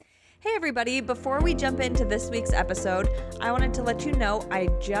Hey everybody, before we jump into this week's episode, I wanted to let you know I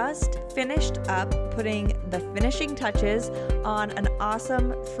just finished up putting the finishing touches on an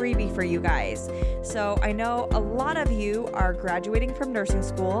awesome freebie for you guys. So I know a lot of you are graduating from nursing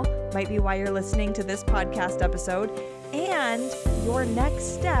school, might be why you're listening to this podcast episode, and your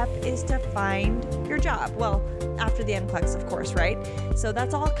next step is to find your job. Well, after the NCLEX, of course, right? So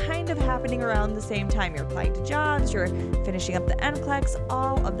that's all kind of happening around the same time. You're applying to jobs, you're finishing up the NCLEX,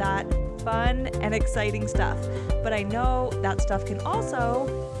 all of that fun and exciting stuff. But I know that stuff can also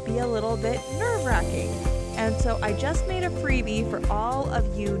be a little bit nerve-wracking. And so I just made a freebie for all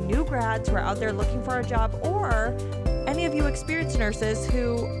of you new grads who are out there looking for a job, or any of you experienced nurses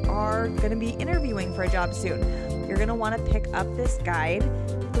who are going to be interviewing for a job soon. You're going to want to pick up this guide,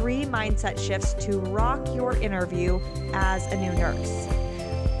 3 mindset shifts to rock your interview as a new nurse.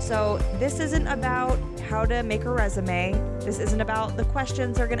 So this isn't about how to make a resume. This isn't about the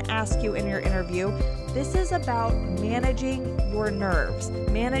questions they're going to ask you in your interview. This is about managing your nerves,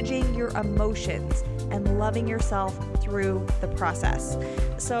 managing your emotions, and loving yourself through the process.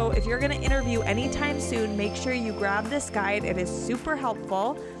 So if you're going to interview anytime soon, make sure you grab this guide. It is super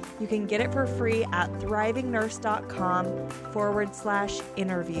helpful. You can get it for free at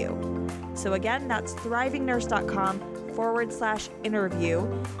thrivingnurse.com/interview. So again, that's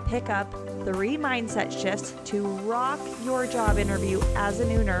thrivingnurse.com/interview. Pick up 3 mindset shifts to rock your job interview as a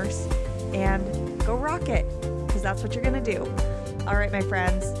new nurse and go rock it, because that's what you're going to do. All right, my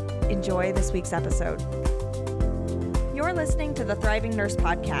friends, enjoy this week's episode. You're listening to the Thriving Nurse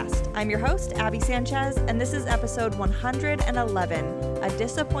Podcast. I'm your host, Abby Sanchez, and this is episode 111, A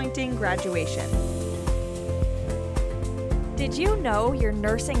Disappointing Graduation. Did you know your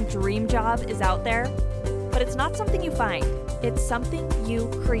nursing dream job is out there? But it's not something you find. It's something you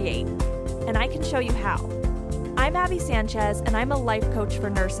create. And I can show you how. I'm Abby Sanchez, and I'm a life coach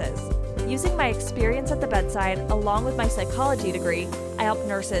for nurses. Using my experience at the bedside, along with my psychology degree, I help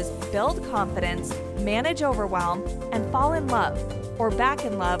nurses build confidence, manage overwhelm, and fall in love, or back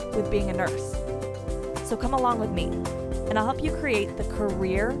in love, with being a nurse. So come along with me, and I'll help you create the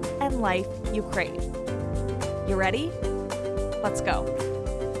career and life you crave. You ready? Let's go.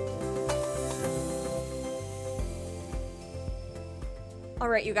 All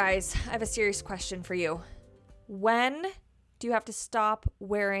right, you guys, I have a serious question for you. When do you have to stop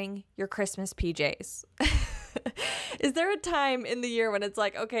wearing your Christmas PJs? Is there a time in the year when it's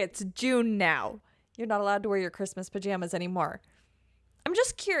like, okay, it's June now, you're not allowed to wear your Christmas pajamas anymore? I'm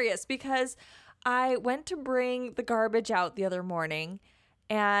just curious because I went to bring the garbage out the other morning,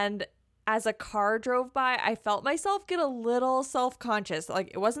 and as a car drove by, I felt myself get a little self-conscious.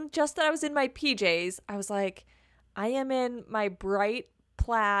 Like, it wasn't just that I was in my PJs. I was like, I am in my bright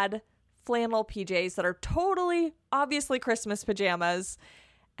plaid flannel PJs that are totally obviously Christmas pajamas.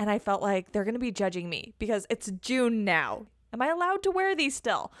 And I felt like they're going to be judging me because it's June now. Am I allowed to wear these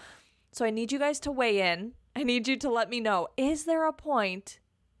still? So I need you guys to weigh in. I need you to let me know, is there a point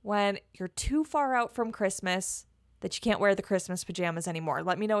when you're too far out from Christmas that you can't wear the Christmas pajamas anymore?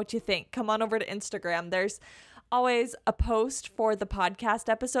 Let me know what you think. Come on over to Instagram. There's always a post for the podcast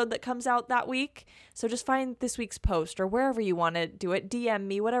episode that comes out that week. So just find this week's post or wherever you want to do it. DM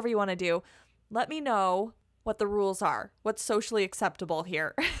me, whatever you want to do. Let me know what the rules are, what's socially acceptable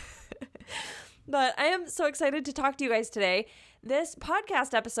here. But I am so excited to talk to you guys today. This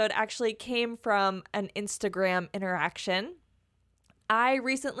podcast episode actually came from an Instagram interaction. I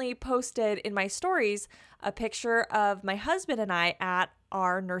recently posted in my stories a picture of my husband and I at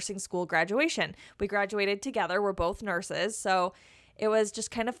our nursing school graduation. We graduated together. We're both nurses. So it was just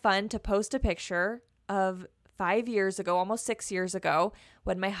kind of fun to post a picture of 5 years ago, almost 6 years ago,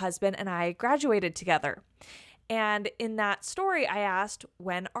 when my husband and I graduated together. And in that story, I asked,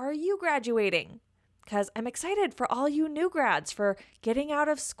 when are you graduating? Because I'm excited for all you new grads for getting out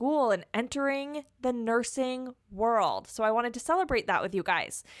of school and entering the nursing world. So I wanted to celebrate that with you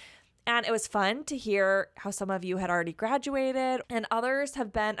guys. And it was fun to hear how some of you had already graduated and others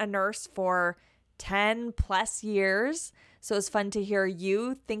have been a nurse for 10 plus years. So it was fun to hear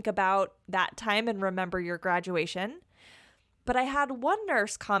you think about that time and remember your graduation. But I had one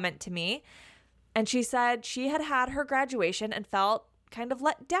nurse comment to me, and she said she had had her graduation and felt kind of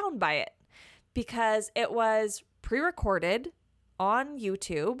let down by it because it was pre-recorded on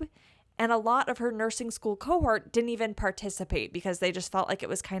YouTube, and a lot of her nursing school cohort didn't even participate because they just felt like it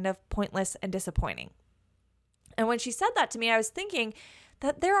was kind of pointless and disappointing. And when she said that to me, I was thinking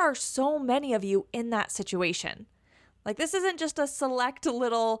that there are so many of you in that situation. Like, this isn't just a select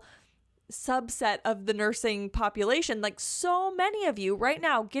little subset of the nursing population. Like, so many of you right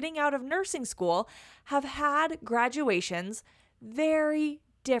now getting out of nursing school have had graduations very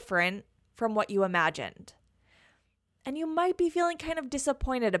different from what you imagined. And you might be feeling kind of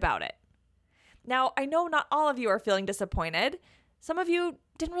disappointed about it. Now, I know not all of you are feeling disappointed. Some of you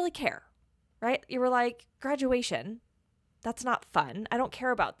didn't really care, right? You were like, graduation, that's not fun. I don't care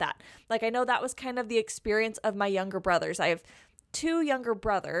about that. Like, I know that was kind of the experience of my younger brothers. I have 2 younger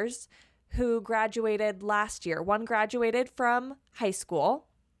brothers who graduated last year. One graduated from high school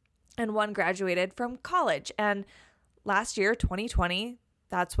and one graduated from college. And last year, 2020,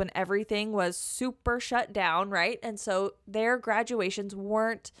 that's when everything was super shut down, right? And so their graduations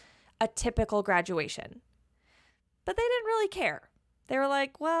weren't a typical graduation. But they didn't really care. They were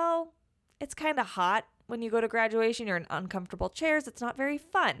like, well, it's kind of hot when you go to graduation. You're in uncomfortable chairs. It's not very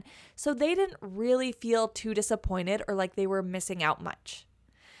fun. So they didn't really feel too disappointed or like they were missing out much.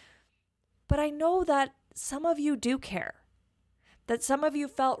 But I know that some of you do care. That some of you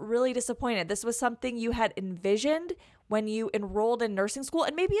felt really disappointed. This was something you had envisioned when you enrolled in nursing school.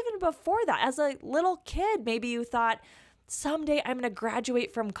 And maybe even before that, as a little kid, maybe you thought, someday I'm going to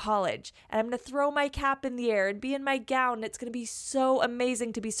graduate from college and I'm going to throw my cap in the air and be in my gown. And it's going to be so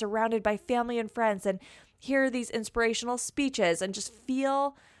amazing to be surrounded by family and friends and hear these inspirational speeches and just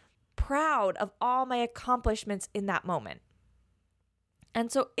feel proud of all my accomplishments in that moment.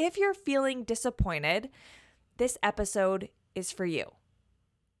 And so if you're feeling disappointed, this episode is for you.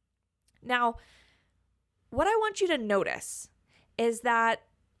 Now, what I want you to notice is that,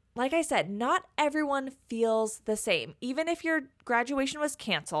 like I said, not everyone feels the same. Even if your graduation was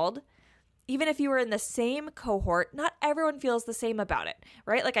canceled, even if you were in the same cohort, not everyone feels the same about it,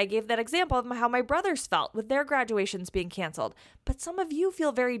 right? Like I gave that example of how my brothers felt with their graduations being canceled, but some of you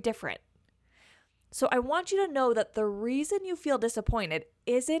feel very different. So I want you to know that the reason you feel disappointed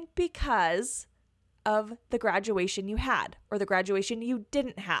isn't because of the graduation you had or the graduation you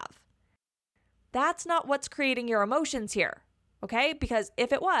didn't have. That's not what's creating your emotions here, okay? Because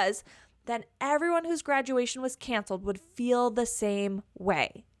if it was, then everyone whose graduation was canceled would feel the same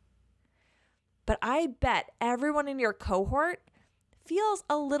way. But I bet everyone in your cohort feels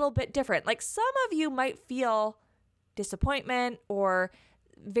a little bit different. Like some of you might feel disappointment or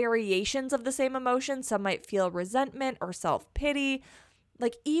variations of the same emotion. Some might feel resentment or self-pity.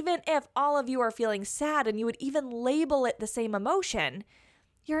 Like even if all of you are feeling sad and you would even label it the same emotion,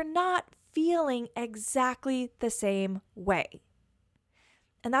 you're not feeling exactly the same way.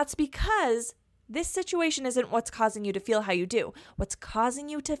 And that's because this situation isn't what's causing you to feel how you do. What's causing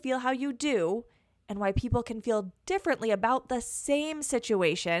you to feel how you do and why people can feel differently about the same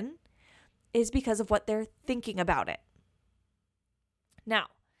situation is because of what they're thinking about it. Now,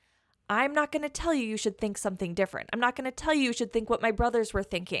 I'm not going to tell you should think something different. I'm not going to tell you should think what my brothers were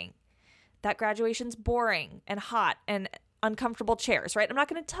thinking, that graduation's boring and hot and uncomfortable chairs, right? I'm not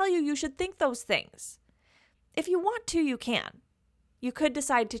going to tell you should think those things. If you want to, you can. You could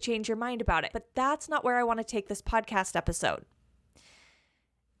decide to change your mind about it, but that's not where I want to take this podcast episode.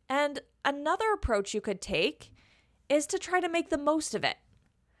 And another approach you could take is to try to make the most of it.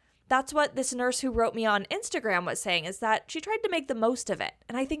 That's what this nurse who wrote me on Instagram was saying, is that she tried to make the most of it.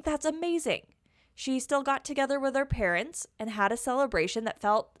 And I think that's amazing. She still got together with her parents and had a celebration that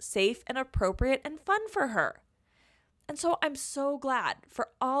felt safe and appropriate and fun for her. And so I'm so glad for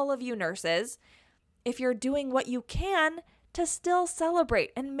all of you nurses, if you're doing what you can to still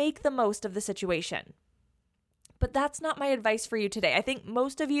celebrate and make the most of the situation. But that's not my advice for you today. I think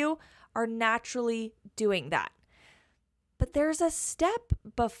most of you are naturally doing that. But there's a step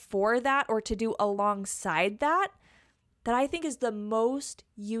before that or to do alongside that I think is the most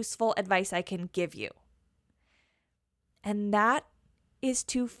useful advice I can give you. And that is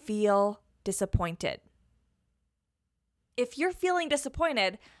to feel disappointed. If you're feeling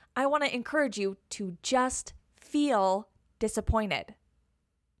disappointed, I want to encourage you to just feel disappointed.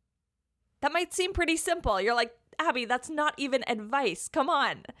 That might seem pretty simple. You're like, Abby, that's not even advice. Come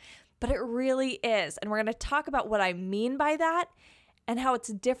on. But it really is. And we're going to talk about what I mean by that and how it's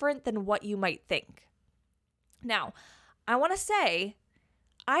different than what you might think. Now, I want to say,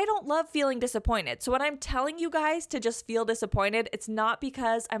 I don't love feeling disappointed. So when I'm telling you guys to just feel disappointed, it's not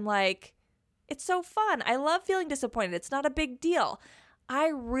because I'm like, it's so fun. I love feeling disappointed. It's not a big deal. I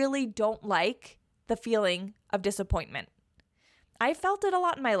really don't like the feeling of disappointment. I felt it a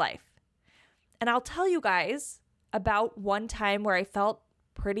lot in my life. And I'll tell you guys about one time where I felt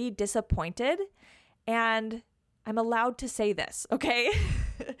pretty disappointed, and I'm allowed to say this, okay?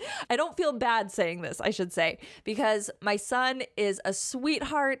 I don't feel bad saying this, I should say, because my son is a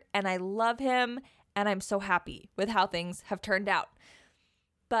sweetheart and I love him and I'm so happy with how things have turned out.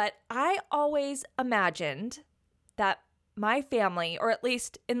 But I always imagined that my family, or at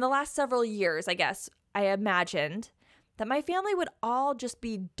least in the last several years, I guess, I imagined that my family would all just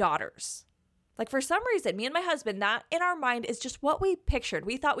be daughters. Like for some reason, me and my husband, that in our mind is just what we pictured.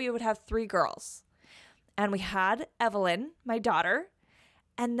 We thought we would have 3 girls. And we had Evelyn, my daughter.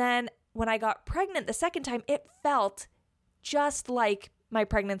 And then when I got pregnant the second time, it felt just like my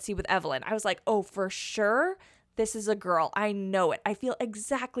pregnancy with Evelyn. I was like, oh, for sure, this is a girl. I know it. I feel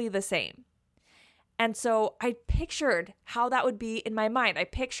exactly the same. And so I pictured how that would be in my mind. I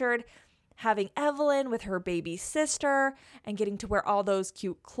pictured having Evelyn with her baby sister and getting to wear all those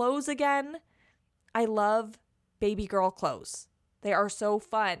cute clothes again. I love baby girl clothes. They are so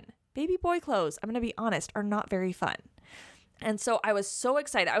fun. Baby boy clothes, I'm going to be honest, are not very fun. And so I was so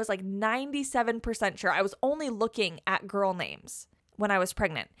excited. I was like 97% sure. I was only looking at girl names when I was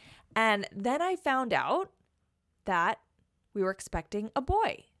pregnant. And then I found out that we were expecting a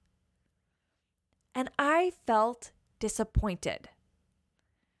boy. And I felt disappointed.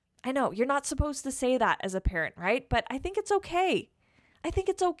 I know you're not supposed to say that as a parent, right? But I think it's okay. I think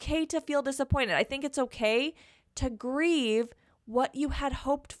it's okay to feel disappointed. I think it's okay to grieve what you had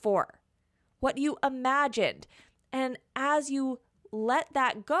hoped for, what you imagined. And as you let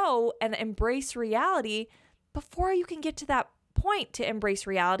that go and embrace reality, before you can get to that point to embrace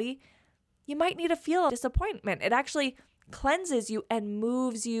reality, you might need to feel disappointment. It actually cleanses you and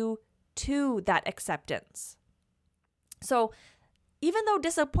moves you to that acceptance. So even though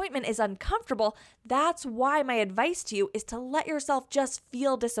disappointment is uncomfortable, that's why my advice to you is to let yourself just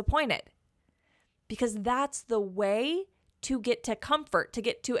feel disappointed. Because that's the way to get to comfort, to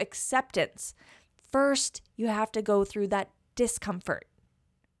get to acceptance. First, you have to go through that discomfort.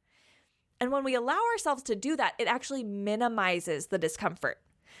 And when we allow ourselves to do that, it actually minimizes the discomfort.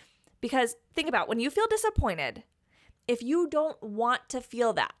 Because think about when you feel disappointed, if you don't want to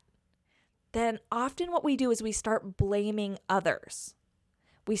feel that, then often what we do is we start blaming others.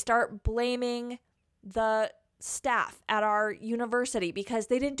 We start blaming the staff at our university because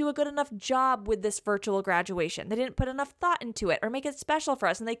they didn't do a good enough job with this virtual graduation. They didn't put enough thought into it or make it special for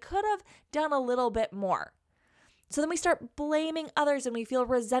us, and they could have done a little bit more. So then we start blaming others and we feel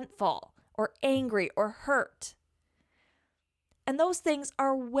resentful or angry or hurt. And those things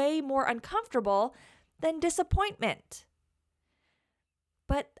are way more uncomfortable than disappointment.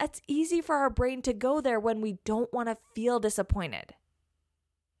 But that's easy for our brain to go there when we don't want to feel disappointed.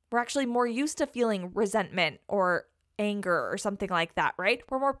 We're actually more used to feeling resentment or anger or something like that, right?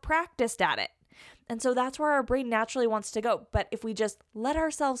 We're more practiced at it. And so that's where our brain naturally wants to go. But if we just let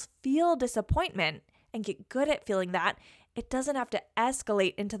ourselves feel disappointment and get good at feeling that, it doesn't have to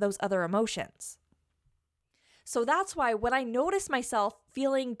escalate into those other emotions. So that's why when I notice myself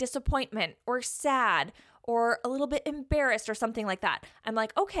feeling disappointment or sad or a little bit embarrassed or something like that, I'm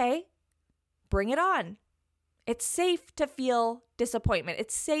like, okay, bring it on. It's safe to feel disappointment.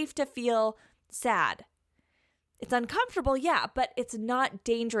 It's safe to feel sad. It's uncomfortable, yeah, but it's not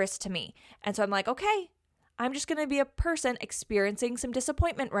dangerous to me. And so I'm like, okay, I'm just going to be a person experiencing some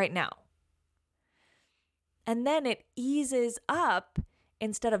disappointment right now. And then it eases up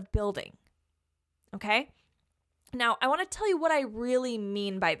instead of building. Okay? Now, I want to tell you what I really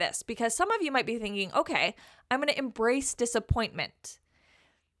mean by this, because some of you might be thinking, okay, I'm going to embrace disappointment.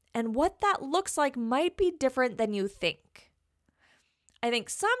 And what that looks like might be different than you think. I think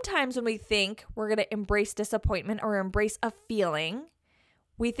sometimes when we think we're going to embrace disappointment or embrace a feeling,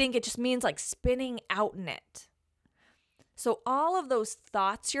 we think it just means like spinning out in it. So all of those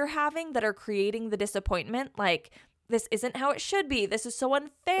thoughts you're having that are creating the disappointment, like this isn't how it should be, this is so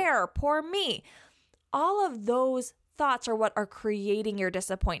unfair, poor me, all of those thoughts are what are creating your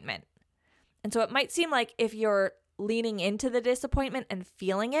disappointment. And so it might seem like if you're leaning into the disappointment and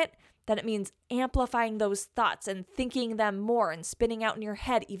feeling it, that it means amplifying those thoughts and thinking them more and spinning out in your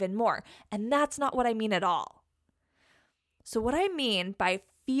head even more. And that's not what I mean at all. So what I mean by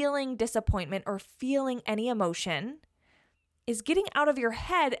feeling disappointment or feeling any emotion is getting out of your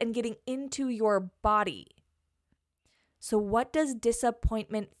head and getting into your body. So what does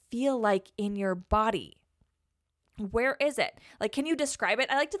disappointment feel like in your body? Where is it? Like, can you describe it?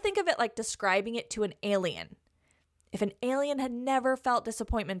 I like to think of it like describing it to an alien. If an alien had never felt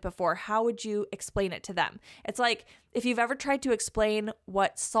disappointment before, how would you explain it to them? It's like if you've ever tried to explain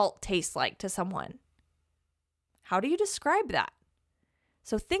what salt tastes like to someone. How do you describe that?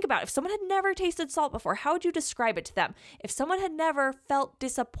 So think about it. If someone had never tasted salt before, how would you describe it to them? If someone had never felt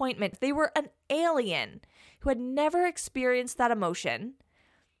disappointment, if they were an alien who had never experienced that emotion,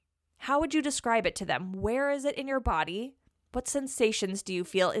 how would you describe it to them? Where is it in your body? What sensations do you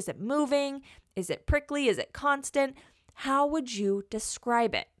feel? Is it moving? Is it prickly? Is it constant? How would you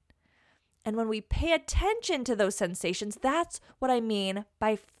describe it? And when we pay attention to those sensations, that's what I mean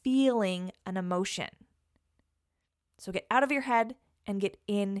by feeling an emotion. So get out of your head and get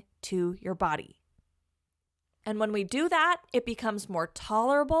into your body. And when we do that, it becomes more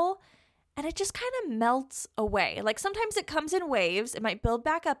tolerable and it just kind of melts away. Like sometimes it comes in waves, it might build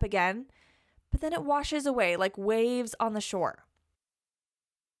back up again, but then it washes away like waves on the shore.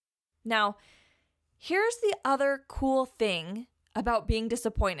 Now, here's the other cool thing about being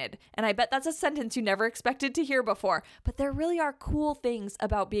disappointed. And I bet that's a sentence you never expected to hear before, but there really are cool things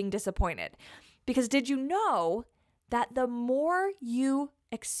about being disappointed. Because did you know that the more you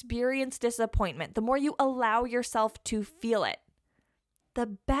experience disappointment, the more you allow yourself to feel it, the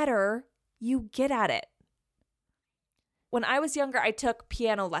better you get at it? When I was younger, I took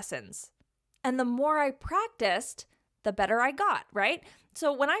piano lessons. And the more I practiced, the better I got, right?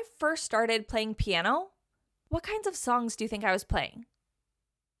 So when I first started playing piano, what kinds of songs do you think I was playing?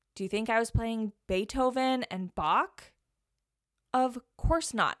 Do you think I was playing Beethoven and Bach? Of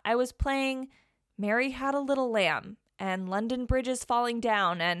course not. I was playing Mary Had a Little Lamb and London Bridge is Falling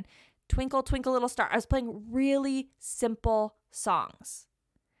Down and Twinkle, Twinkle, Little Star. I was playing really simple songs.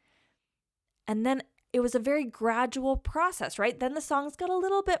 And then it was a very gradual process, right? Then the songs got a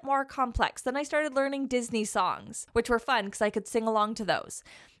little bit more complex. Then I started learning Disney songs, which were fun because I could sing along to those.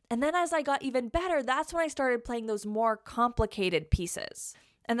 And then as I got even better, that's when I started playing those more complicated pieces.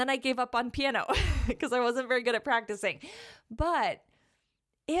 And then I gave up on piano because I wasn't very good at practicing. But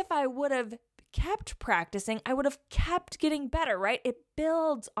if I would have kept practicing, I would have kept getting better, right? It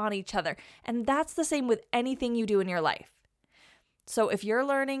builds on each other. And that's the same with anything you do in your life. So if you're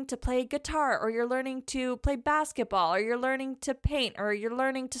learning to play guitar, or you're learning to play basketball, or you're learning to paint, or you're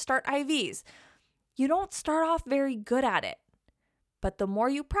learning to start IVs, you don't start off very good at it. But the more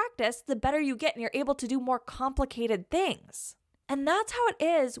you practice, the better you get and you're able to do more complicated things. And that's how it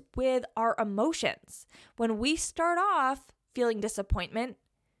is with our emotions. When we start off feeling disappointment,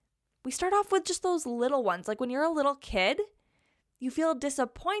 we start off with just those little ones. Like when you're a little kid, you feel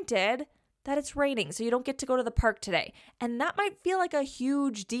disappointed that it's raining, so you don't get to go to the park today. And that might feel like a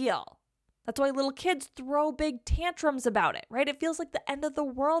huge deal. That's why little kids throw big tantrums about it, right? It feels like the end of the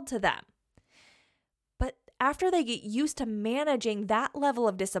world to them. But after they get used to managing that level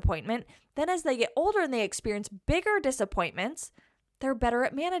of disappointment, then as they get older and they experience bigger disappointments, they're better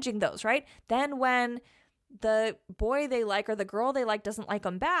at managing those, right? Then when the boy they like or the girl they like doesn't like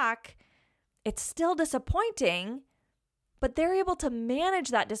them back, it's still disappointing, but they're able to manage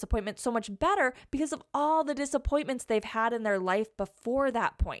that disappointment so much better because of all the disappointments they've had in their life before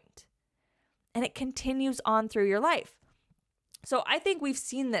that point. And it continues on through your life. So I think we've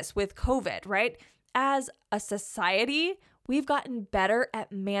seen this with COVID, right? As a society, we've gotten better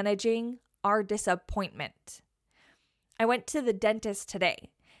at managing our disappointment. I went to the dentist today,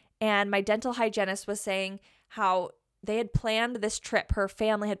 and my dental hygienist was saying how they had planned this trip. Her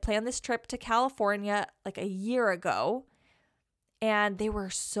family had planned this trip to California like a year ago. And they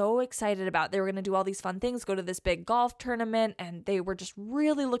were so excited about it. They were going to do all these fun things, go to this big golf tournament, and they were just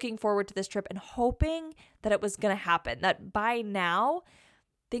really looking forward to this trip and hoping that it was going to happen, that by now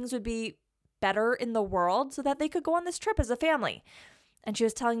things would be better in the world so that they could go on this trip as a family. And she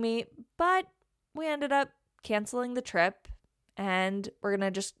was telling me, but we ended up canceling the trip and we're going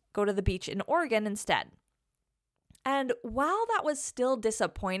to just go to the beach in Oregon instead. And while that was still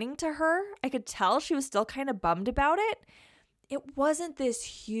disappointing to her, I could tell she was still kind of bummed about it. It wasn't this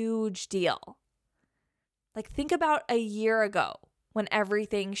huge deal. Like, think about a year ago when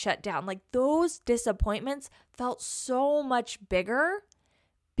everything shut down. Like, those disappointments felt so much bigger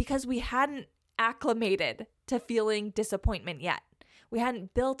because we hadn't acclimated to feeling disappointment yet. We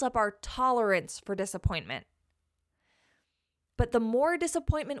hadn't built up our tolerance for disappointment. But the more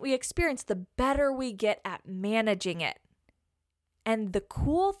disappointment we experience, the better we get at managing it. And the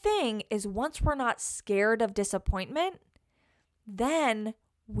cool thing is, once we're not scared of disappointment, then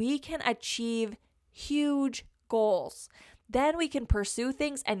we can achieve huge goals. Then we can pursue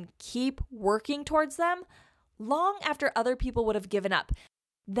things and keep working towards them long after other people would have given up.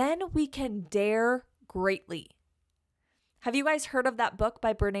 Then we can dare greatly. Have you guys heard of that book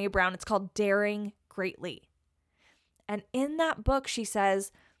by Brené Brown? It's called Daring Greatly. And in that book, she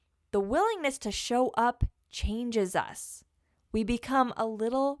says, the willingness to show up changes us. We become a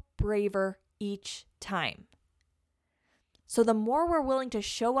little braver each time. So the more we're willing to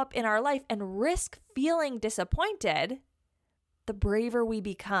show up in our life and risk feeling disappointed, the braver we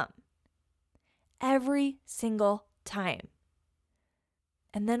become. Every single time.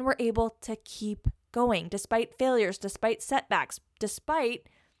 And then we're able to keep going despite failures, despite setbacks, despite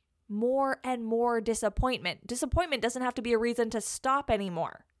more and more disappointment. Disappointment doesn't have to be a reason to stop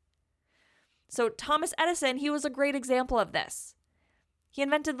anymore. So Thomas Edison, he was a great example of this. He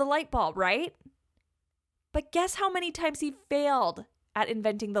invented the light bulb, right? But guess how many times he failed at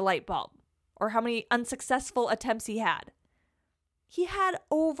inventing the light bulb, or how many unsuccessful attempts he had? He had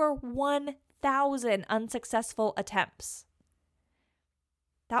over 1,000 unsuccessful attempts.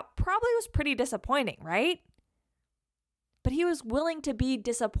 That probably was pretty disappointing, right? But he was willing to be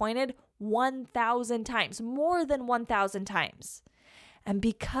disappointed 1,000 times, more than 1,000 times. And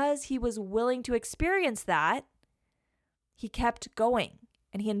because he was willing to experience that, he kept going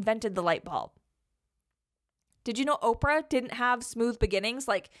and he invented the light bulb. Did you know Oprah didn't have smooth beginnings?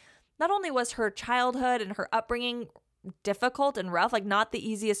 Like, not only was her childhood and her upbringing difficult and rough, like not the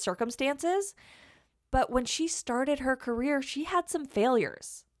easiest circumstances, but when she started her career, she had some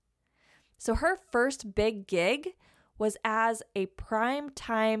failures. So her first big gig was as a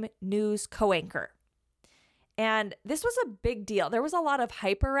primetime news co-anchor. And this was a big deal. There was a lot of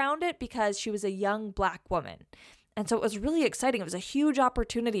hype around it because she was a young Black woman. And so it was really exciting. It was a huge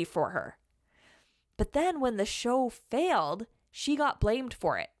opportunity for her. But then when the show failed, she got blamed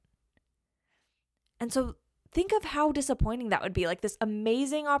for it. And so think of how disappointing that would be. Like this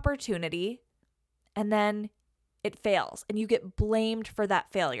amazing opportunity, and then it fails, and you get blamed for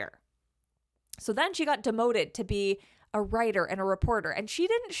that failure. So then she got demoted to be a writer and a reporter, and she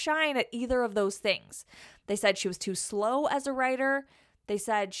didn't shine at either of those things. They said she was too slow as a writer. They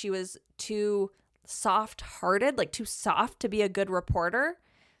said she was too soft-hearted, like too soft to be a good reporter.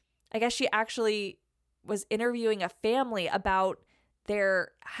 I guess she actually was interviewing a family about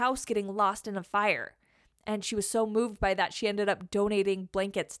their house getting lost in a fire. And she was so moved by that, she ended up donating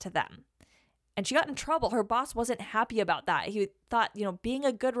blankets to them. And she got in trouble. Her boss wasn't happy about that. He thought, being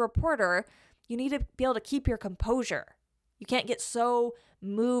a good reporter, you need to be able to keep your composure. You can't get so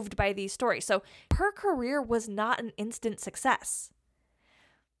moved by these stories. So her career was not an instant success.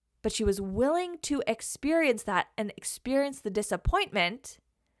 But she was willing to experience that and experience the disappointment.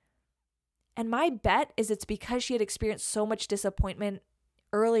 And my bet is it's because she had experienced so much disappointment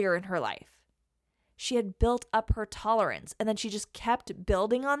earlier in her life. She had built up her tolerance, and then she just kept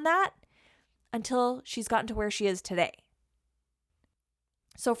building on that until she's gotten to where she is today.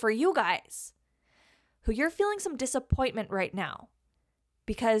 So for you guys, who you're feeling some disappointment right now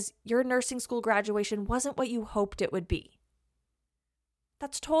because your nursing school graduation wasn't what you hoped it would be,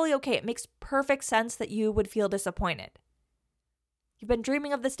 that's totally okay. It makes perfect sense that you would feel disappointed. You've been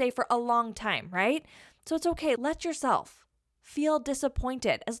dreaming of this day for a long time, right? So it's okay. Let yourself feel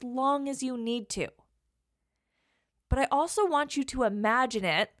disappointed as long as you need to. But I also want you to imagine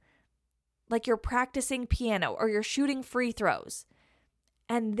it like you're practicing piano or you're shooting free throws.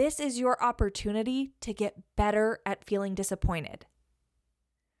 And this is your opportunity to get better at feeling disappointed.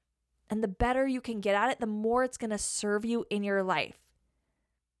 And the better you can get at it, the more it's going to serve you in your life.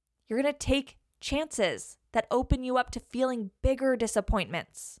 You're going to take chances that open you up to feeling bigger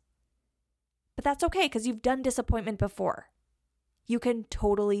disappointments. But that's okay because you've done disappointment before. You can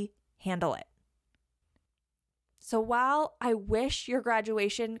totally handle it. So while I wish your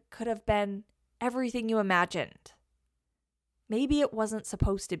graduation could have been everything you imagined, maybe it wasn't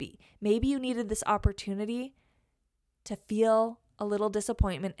supposed to be. Maybe you needed this opportunity to feel a little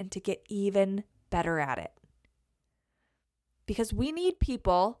disappointment and to get even better at it. Because we need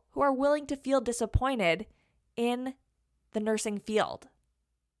people who are willing to feel disappointed in the nursing field.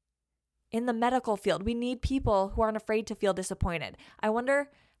 In the medical field, we need people who aren't afraid to feel disappointed. I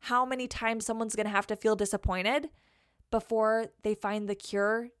wonder how many times someone's going to have to feel disappointed before they find the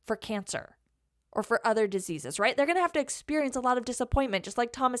cure for cancer or for other diseases, right? They're going to have to experience a lot of disappointment, just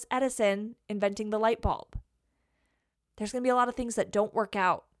like Thomas Edison inventing the light bulb. There's going to be a lot of things that don't work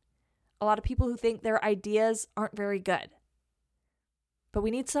out. A lot of people who think their ideas aren't very good. But we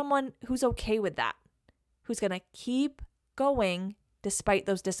need someone who's okay with that, who's going to keep going despite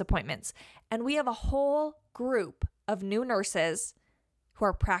those disappointments. And we have a whole group of new nurses who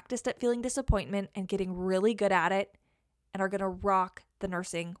are practiced at feeling disappointment and getting really good at it and are going to rock the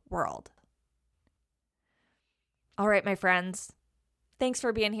nursing world. All right, my friends, thanks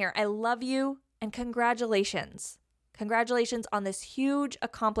for being here. I love you and congratulations. Congratulations on this huge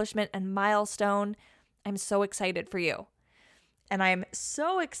accomplishment and milestone. I'm so excited for you. And I'm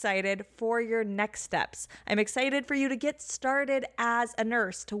so excited for your next steps. I'm excited for you to get started as a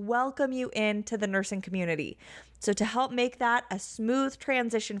nurse, to welcome you into the nursing community. So to help make that a smooth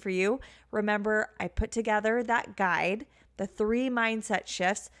transition for you, remember I put together that guide, the 3 mindset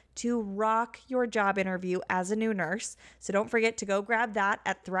shifts to rock your job interview as a new nurse. So don't forget to go grab that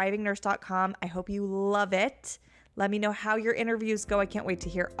at thrivingnurse.com. I hope you love it. Let me know how your interviews go. I can't wait to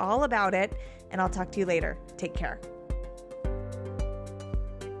hear all about it. And I'll talk to you later. Take care.